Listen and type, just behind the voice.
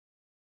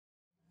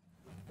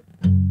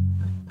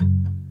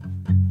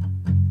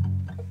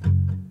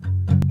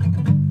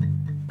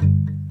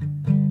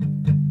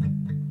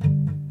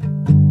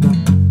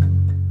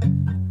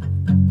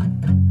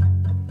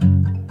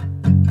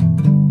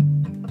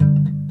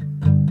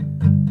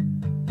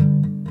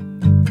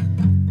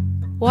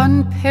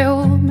One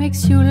pill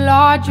makes you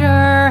larger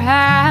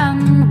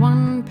and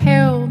one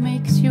pill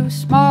makes you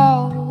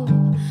small.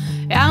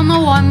 And the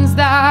ones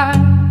that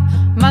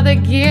mother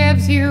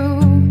gives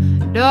you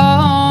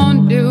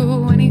don't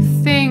do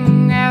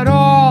anything at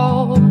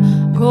all.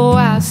 Go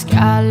ask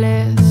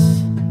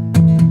Alice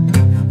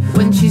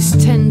when she's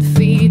 10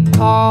 feet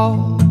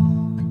tall.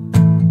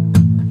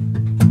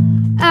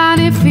 And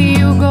if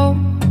you go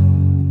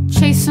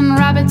chasing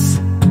rabbits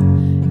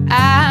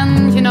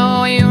and you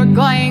know you're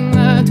going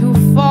to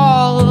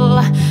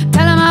fall,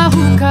 tell him a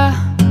hookah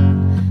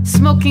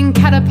smoking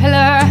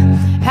caterpillar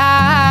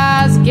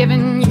has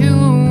given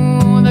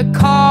you the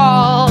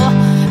call.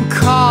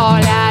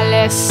 Call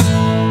Alice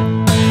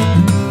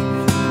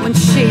when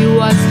she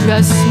was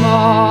just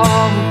small.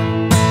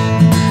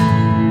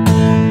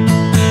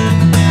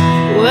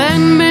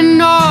 When men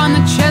on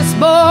the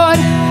chessboard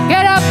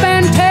get up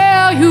and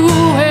tell you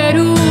where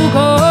to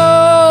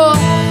go,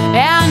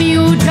 and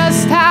you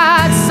just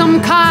had some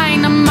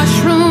kind of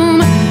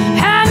mushroom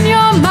and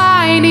your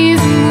mind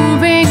is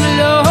moving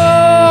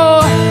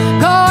low,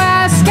 go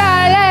ask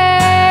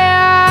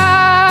Alice,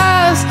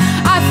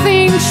 I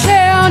think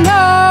she'll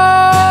know.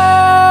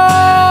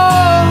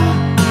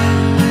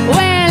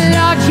 When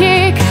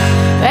logic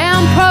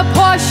and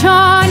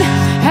proportion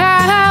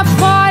have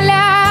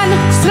fallen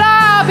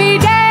sloppy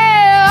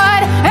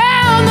dead,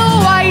 and the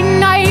white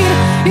knight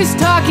is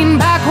talking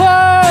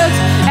backwards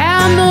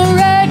and the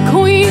red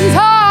queen's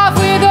off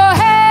with her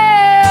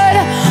head,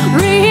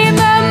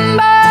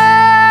 remember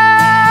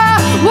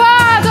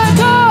what the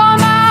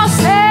dormouse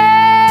said.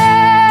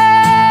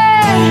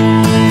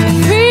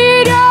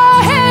 Feed your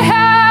head,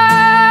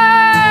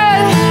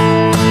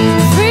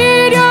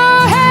 feed your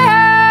head.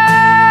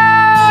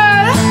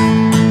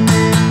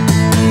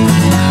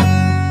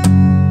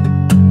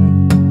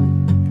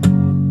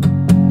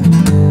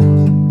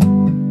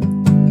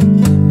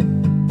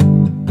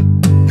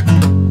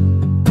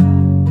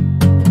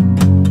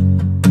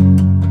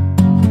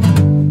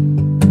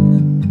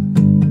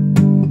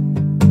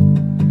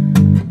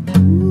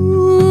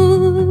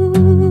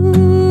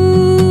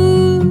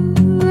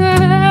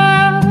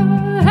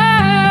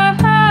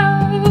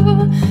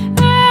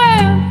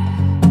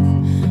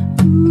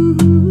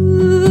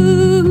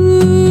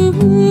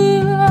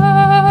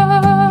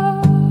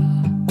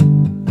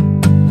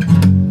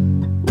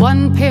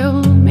 One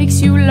pill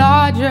makes you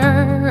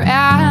larger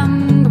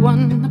and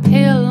one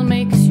pill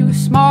makes you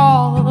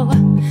small.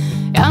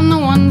 And the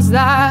ones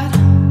that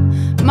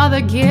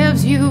mother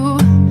gives you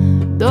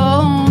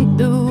don't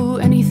do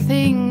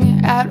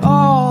anything at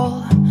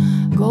all.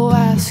 Go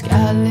ask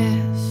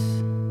Alice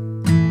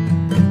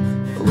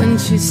when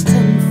she's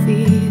 10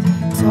 feet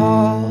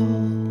tall.